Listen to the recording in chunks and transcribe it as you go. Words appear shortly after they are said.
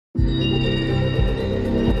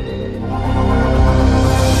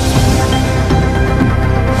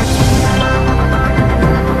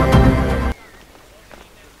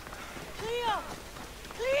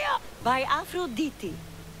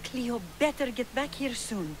Cleo better get back here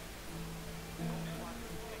soon.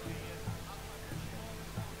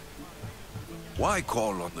 Why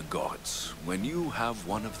call on the gods when you have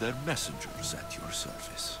one of their messengers at your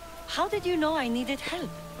service? How did you know I needed help?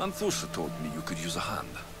 Anthusa told me you could use a hand.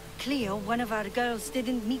 Cleo, one of our girls,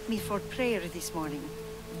 didn't meet me for prayer this morning.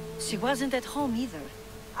 She wasn't at home either.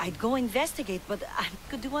 I'd go investigate, but I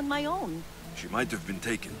could do on my own. She might have been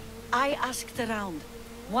taken. I asked around.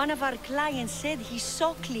 One of our clients said he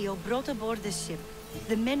saw Cleo brought aboard the ship.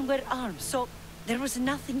 The men were armed, so there was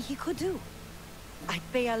nothing he could do.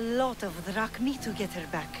 I'd pay a lot of drachmi to get her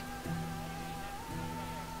back.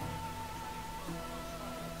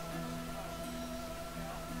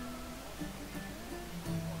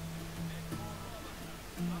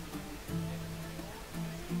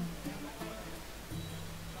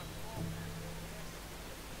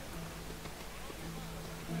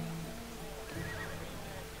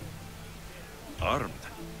 Armed?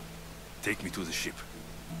 Take me to the ship.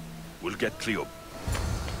 We'll get Cleo.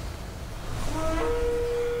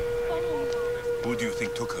 Who do you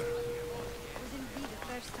think took her? Wouldn't be the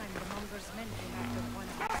first time the Mongols men came after one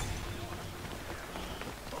of us.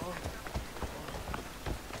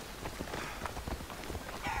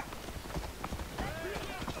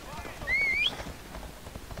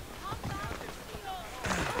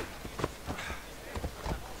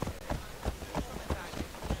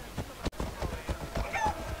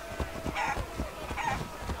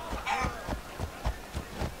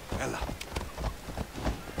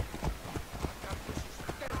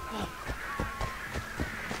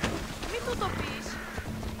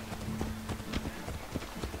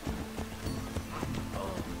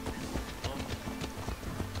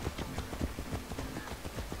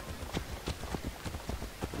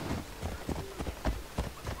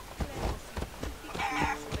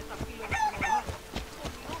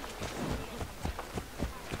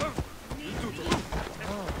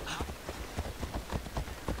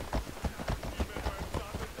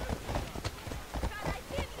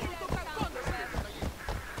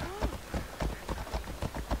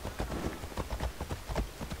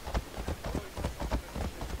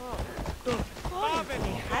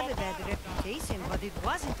 But it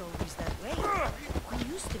wasn't always that way. We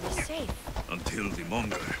used to be safe. Until the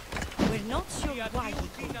Monger. We're not sure why he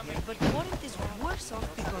came here, but Corinth is worse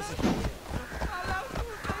off because of it.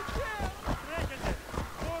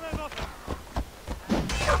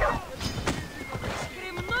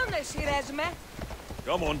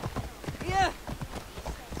 Come on. Yeah.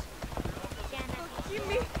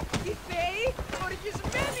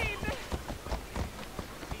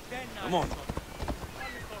 Come on.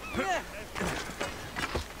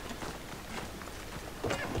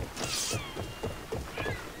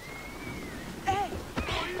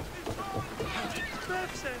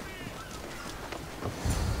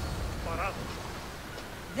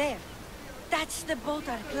 There. That's the boat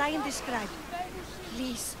our client described.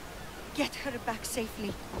 Please, get her back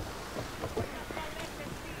safely.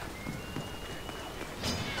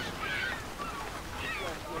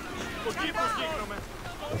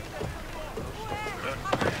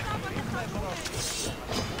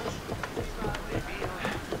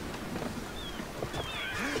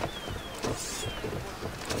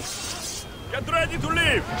 Get ready to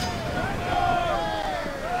leave!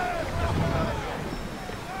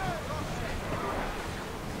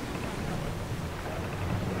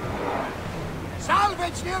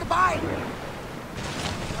 Salvage nearby!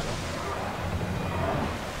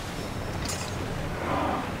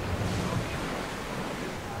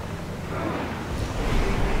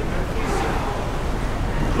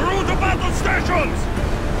 Through the battle stations!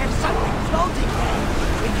 There's something floating there.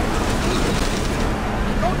 We can defeat it.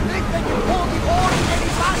 I don't think they can pull the oars any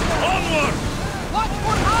faster. Onward! Watch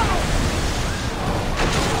for arrows!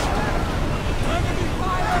 Enemy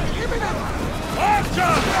fire imminent!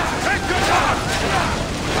 Archer! Take the mark!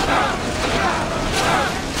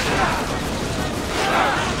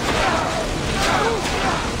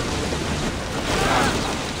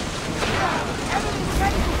 Enemy's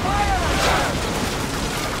ready to fire!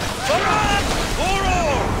 Barrage! Four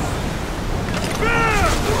oars! Spear!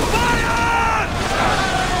 Fire!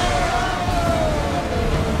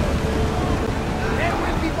 There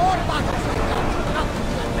will be more battles like that. Not to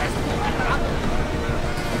be underestimated.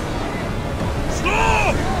 Slow!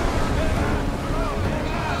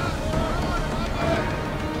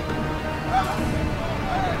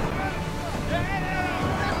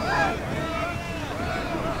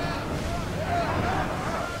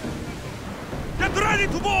 Get ready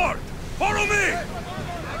to board! Follow me!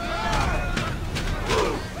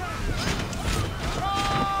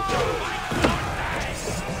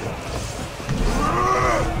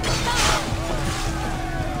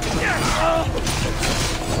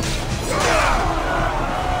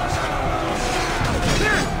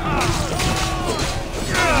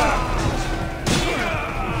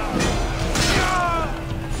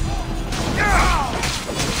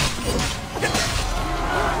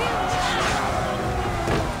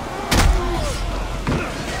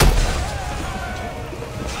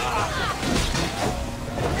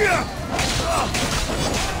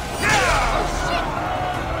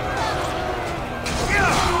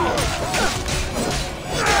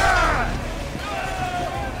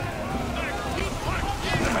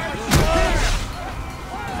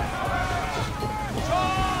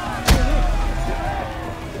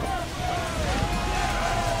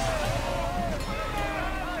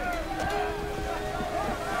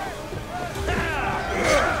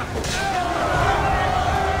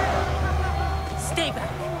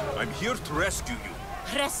 rescue you.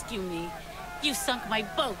 Rescue me. You sunk my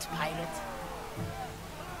boat, pirate.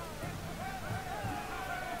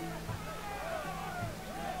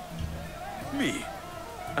 Me?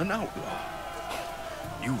 An outlaw?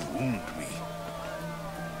 You wound me.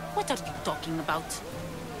 What are you talking about?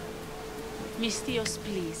 Mystios,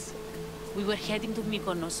 please. We were heading to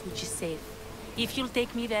Mykonos, which is safe. If you'll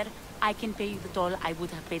take me there, I can pay you the toll I would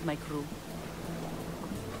have paid my crew.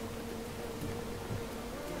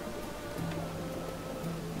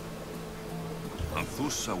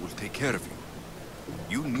 Anthusa will take care of you.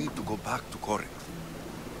 You need to go back to Corinth.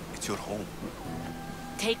 It's your home.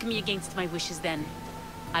 Take me against my wishes then.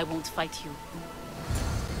 I won't fight you.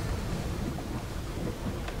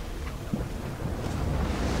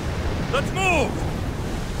 Let's move!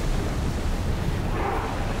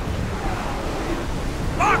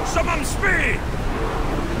 Maximum speed!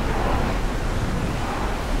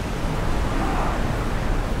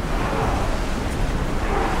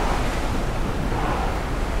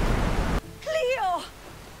 Cleo!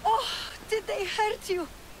 Oh, did they hurt you?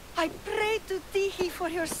 I prayed to Tihi for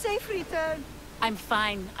your safe return. I'm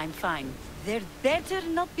fine, I'm fine. There better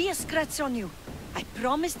not be a scratch on you. I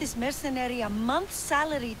promised this mercenary a month's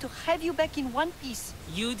salary to have you back in one piece.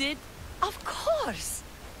 You did? Of course!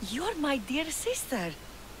 You're my dear sister.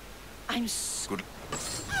 I'm so... Good.